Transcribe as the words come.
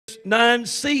9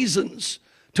 seasons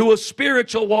to a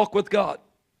spiritual walk with God.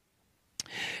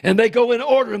 And they go in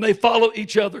order and they follow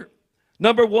each other.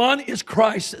 Number 1 is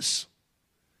crisis.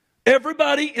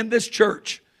 Everybody in this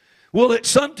church will at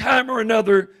some time or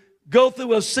another go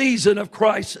through a season of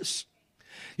crisis.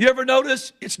 You ever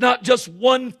notice it's not just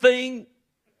one thing?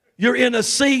 You're in a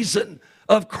season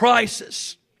of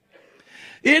crisis.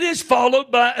 It is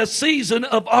followed by a season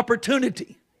of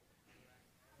opportunity.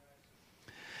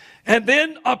 And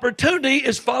then opportunity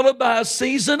is followed by a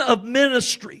season of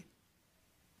ministry.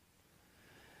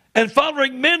 And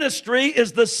following ministry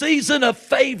is the season of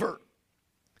favor.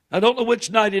 I don't know which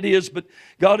night it is, but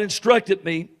God instructed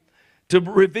me to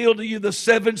reveal to you the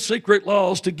 7 secret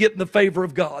laws to get in the favor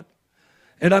of God.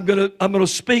 And I'm going to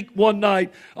speak one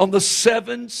night on the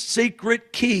 7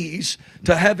 secret keys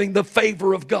to having the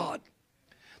favor of God.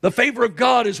 The favor of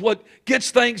God is what gets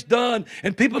things done,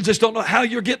 and people just don't know how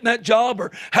you're getting that job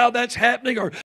or how that's happening or